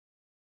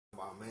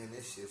man,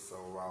 this shit so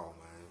raw,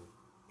 man.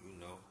 You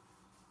know.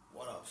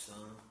 What up,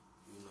 son?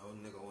 You know,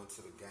 nigga went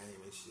to the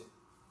game and shit.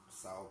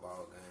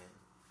 Softball game.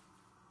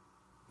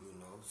 You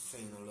know,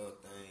 seen a little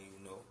thing,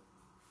 you know.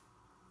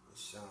 And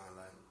Sean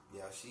like,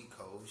 yeah, she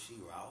cold, she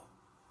raw.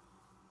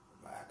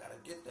 But I gotta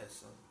get that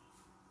son.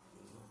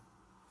 You know.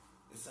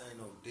 This ain't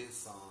no diss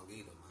song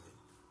either, man.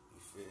 You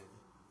feel me?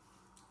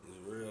 It's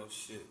real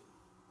shit.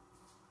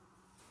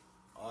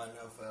 All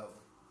enough forever.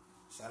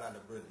 Shout out to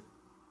Brittany.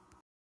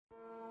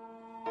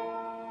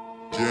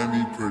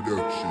 Jammy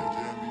Production.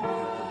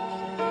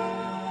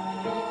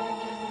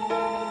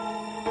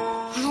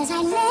 As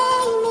I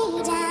lay me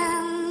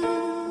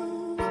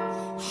down,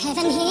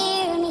 heaven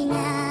hear me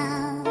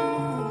now.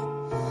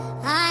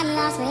 I'm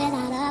lost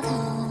without a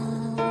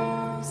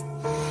cause.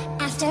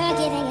 After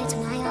giving it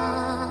my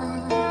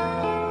all,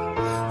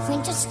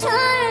 winter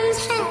storms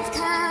have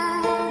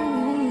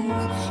come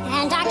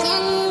and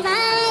darkened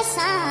my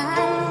sun.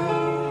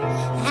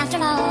 After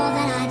all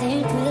that I've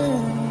been through,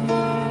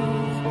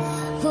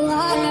 who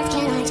on earth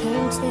can I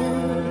turn to?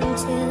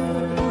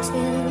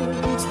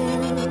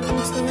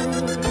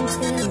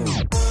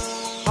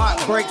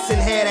 Heartbreaks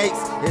and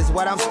headaches is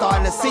what I'm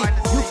starting to see.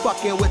 You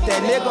fucking with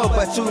that nigga,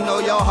 but you know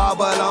your heart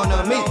belong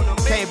to me.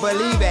 Can't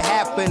believe it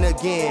happened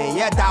again.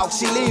 Yeah, dog,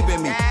 she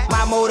leaving me.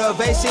 My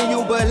motivation,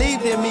 you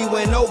believed in me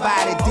when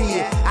nobody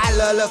did. I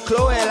love La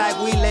Chloe like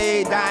we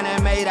laid down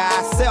and made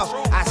ourselves.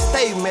 I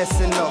stay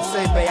messing up,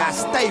 say, babe, I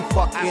stay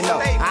fucking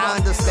up. I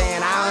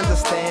understand.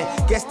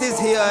 Guess this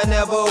here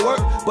never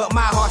work, but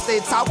my heart stay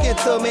talking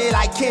to me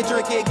like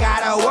Kendrick, it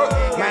gotta work.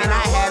 Man,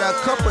 I had a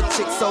couple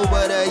chicks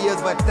over the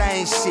years, but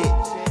they ain't shit.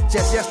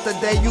 Just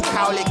yesterday you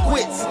call it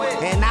quits,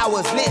 and I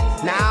was lit,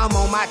 now I'm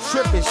on my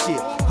trippin' shit.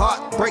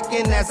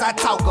 Heartbreaking as I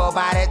talk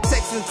about it,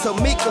 texting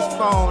Tamika's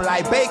phone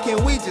like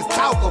bacon, we just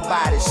talk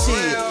about it,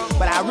 shit.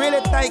 But I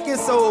really think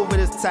it's over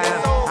this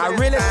time, I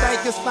really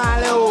think it's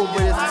finally over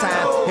this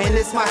time, and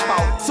it's my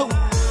fault too.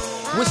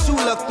 Wish you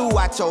looked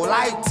throughout your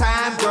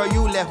lifetime, girl,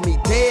 you left me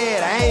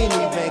dead, I ain't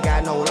even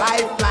got no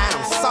lifeline,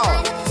 I'm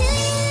sorry.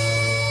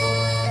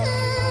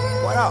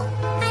 What up?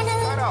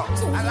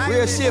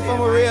 Real shit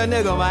from a real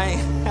nigga, man.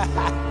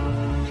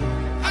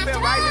 I've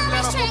been writing this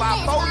letter for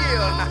about 4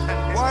 years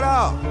now. What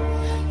up?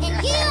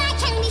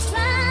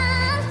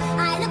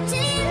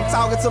 I'm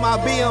talking to my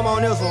BM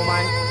on this one,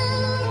 man.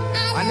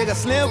 My nigga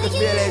Slim can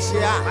feel that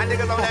shit out. My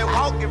niggas on that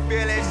walk can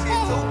feel that shit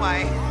too,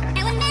 man.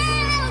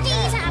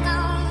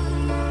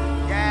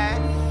 Yeah.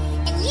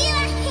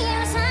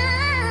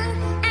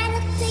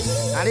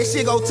 Now this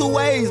shit go 2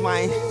 ways,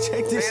 man.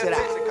 Check this shit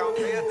out.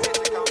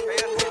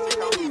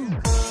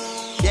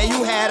 Yeah,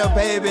 you had a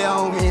baby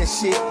on me and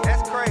shit.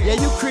 That's crazy. Yeah,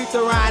 you creeped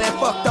around and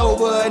fucked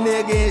over a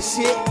nigga and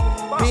shit.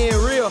 Being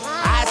real,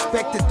 I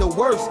expected the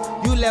worst.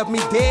 You left me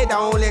dead, the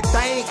only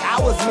thing I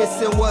was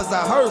missing was a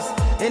hearse.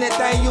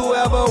 Anything you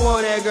ever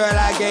wanted, girl,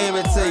 I gave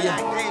it to you.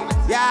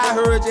 Yeah, I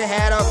heard you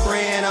had a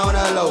friend on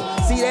the low.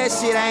 See, that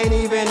shit I ain't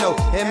even know.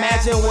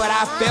 Imagine what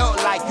I felt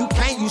like. You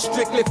can't use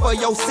strictly for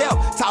yourself.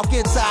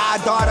 Talking to our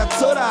daughter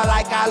Tuda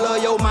like I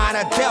love your mind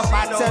to death.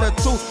 I tell the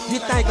truth, you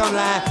think I'm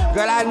lying.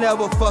 Girl, I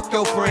never fuck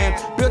your friend.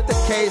 Built the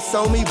case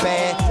on me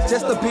bad,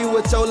 just to be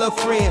with your little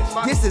friend.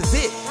 This is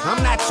it.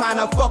 I'm not trying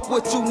to fuck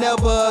with you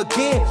never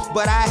again,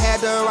 but I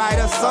had to write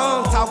a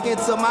song talking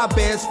to my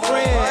best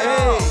friend.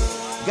 Hey.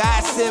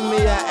 God send me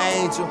an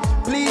angel,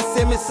 please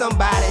send me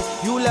somebody.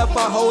 You left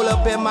a hole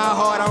up in my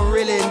heart, I'm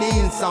really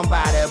needing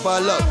somebody.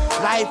 But look,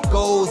 life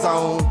goes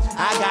on,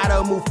 I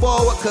gotta move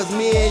forward, cause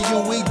me and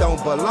you, we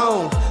don't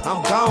belong.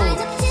 I'm gone.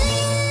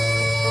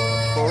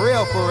 For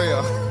real, for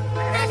real.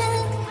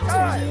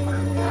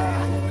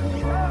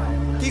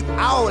 Keep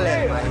all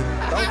that, man.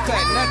 Don't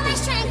cut nothing.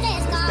 It's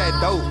that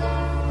dope.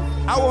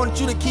 I want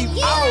you to keep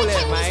all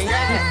that, man.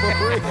 For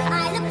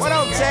real. What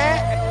up,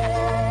 Chad?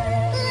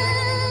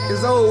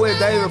 It's over with,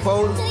 David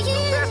Poser.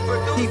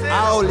 Keep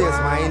all this,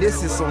 man.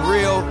 This is some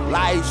real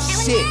life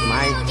shit,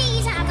 man.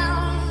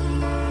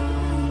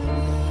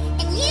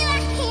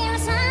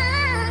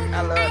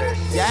 I love that.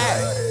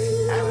 Yeah.